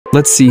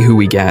Let's see who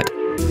we get.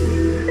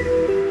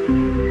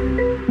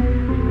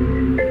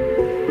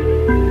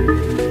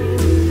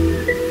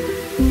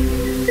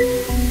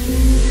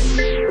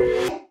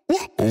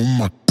 Oh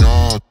my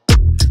God.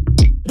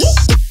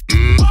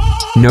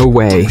 No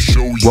way.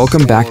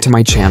 Welcome back to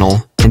my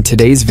channel. In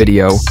today's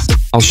video,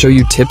 I'll show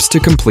you tips to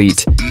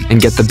complete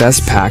and get the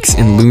best packs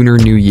in Lunar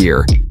New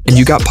Year. And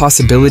you got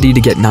possibility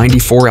to get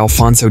 94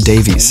 Alphonso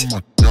Davies.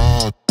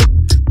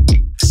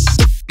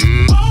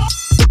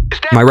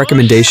 My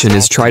recommendation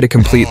is try to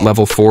complete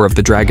level 4 of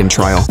the Dragon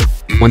Trial.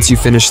 Once you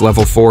finish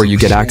level 4, you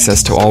get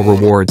access to all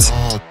rewards.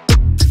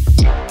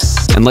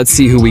 And let's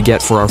see who we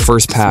get for our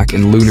first pack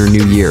in Lunar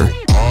New Year. Hey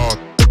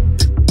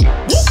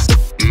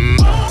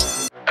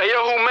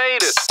yo, who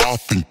made it? Oh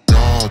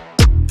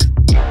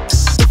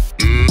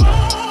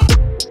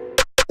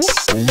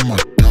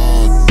my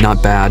God.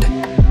 Not bad.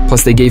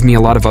 Plus they gave me a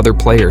lot of other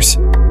players.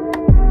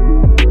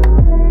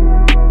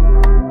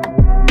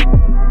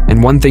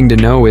 And one thing to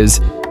know is,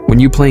 when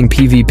you playing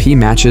PvP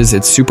matches,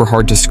 it's super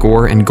hard to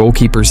score and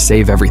goalkeepers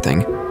save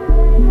everything.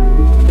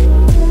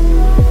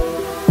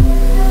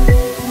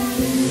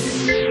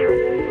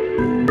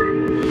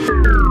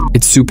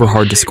 It's super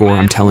hard to score,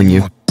 I'm telling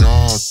you.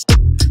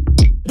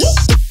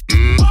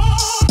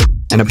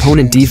 And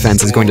opponent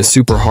defense is going to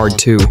super hard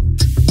too.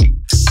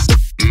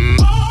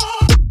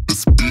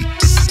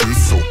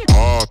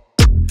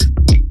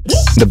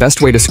 The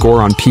best way to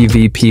score on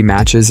PvP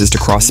matches is to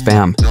cross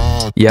spam.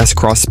 Yes,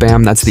 cross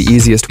spam, that's the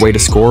easiest way to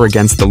score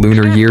against the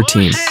Lunar Year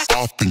team.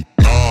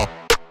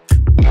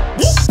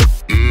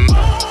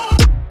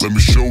 Let me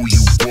show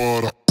you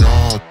what I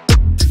got.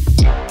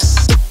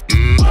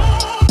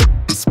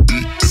 This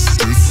beat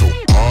is so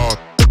hard.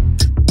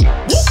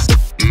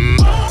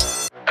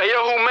 Hey yo,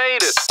 who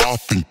made it?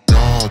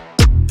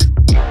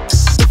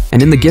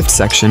 And in the gift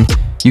section,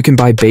 you can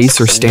buy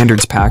base or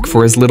standards pack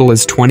for as little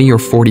as 20 or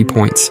 40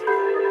 points.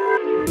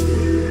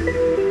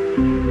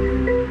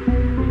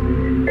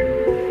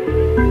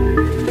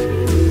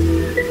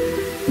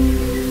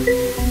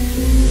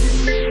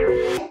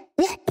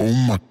 Oh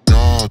my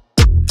God.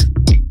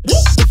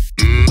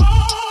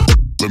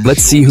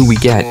 Let's see who we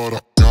get.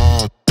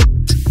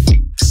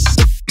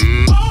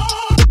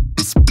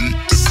 This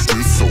beat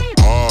is so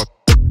hard.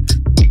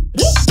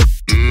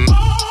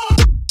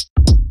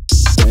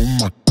 Oh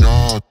my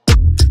God.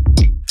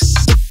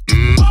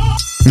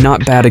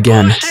 Not bad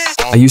again.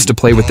 I used to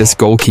play with this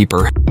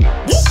goalkeeper.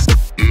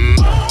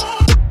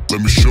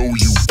 Let me show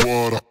you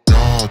what I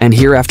got. And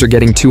here, after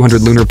getting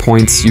 200 lunar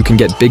points, you can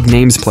get big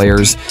names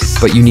players,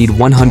 but you need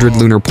 100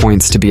 lunar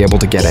points to be able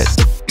to get it.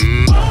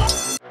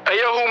 Hey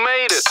yo, who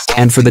made it?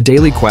 And for the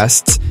daily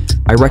quests,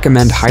 I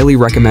highly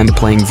recommend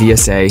playing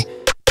VSA.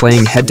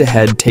 Playing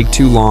head-to-head take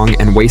too long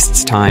and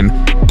wastes time,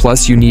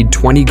 plus you need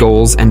 20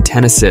 goals and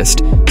 10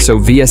 assists, so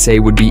VSA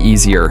would be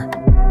easier.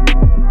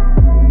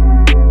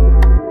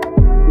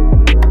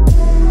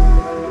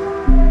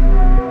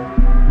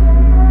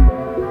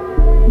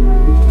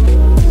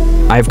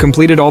 I have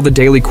completed all the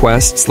daily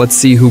quests. Let's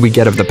see who we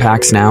get of the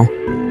packs now.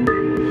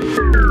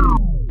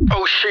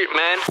 Oh shit,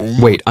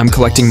 man. Wait, I'm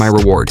collecting my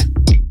reward.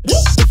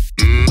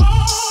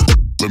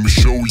 Let me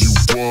show you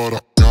what I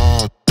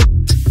got.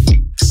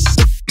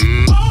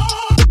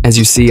 As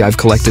you see, I've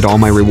collected all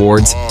my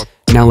rewards.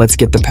 Now let's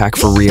get the pack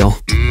for real.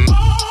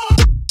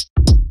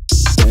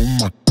 Oh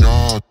my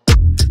God.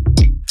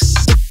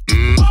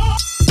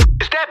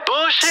 Is that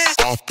bullshit?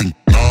 I think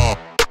not.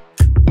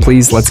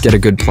 Please, let's get a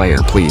good player,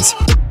 please.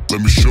 Let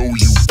me show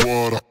you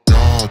what I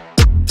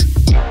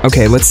got.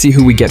 Okay, let's see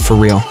who we get for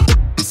real.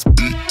 This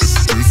beat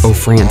is Oh,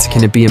 France,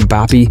 can it be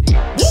Mbappe?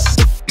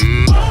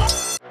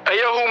 Hey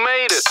yo, who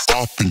made it?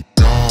 I think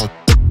not.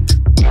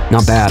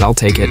 Not bad, I'll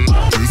take it.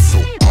 It's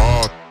so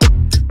hard.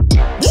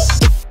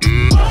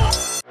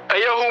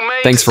 Hey yo, who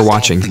made Thanks it? for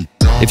watching.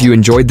 If you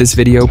enjoyed this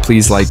video,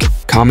 please like,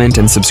 comment,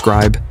 and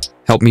subscribe.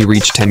 Help me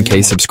reach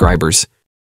 10K subscribers.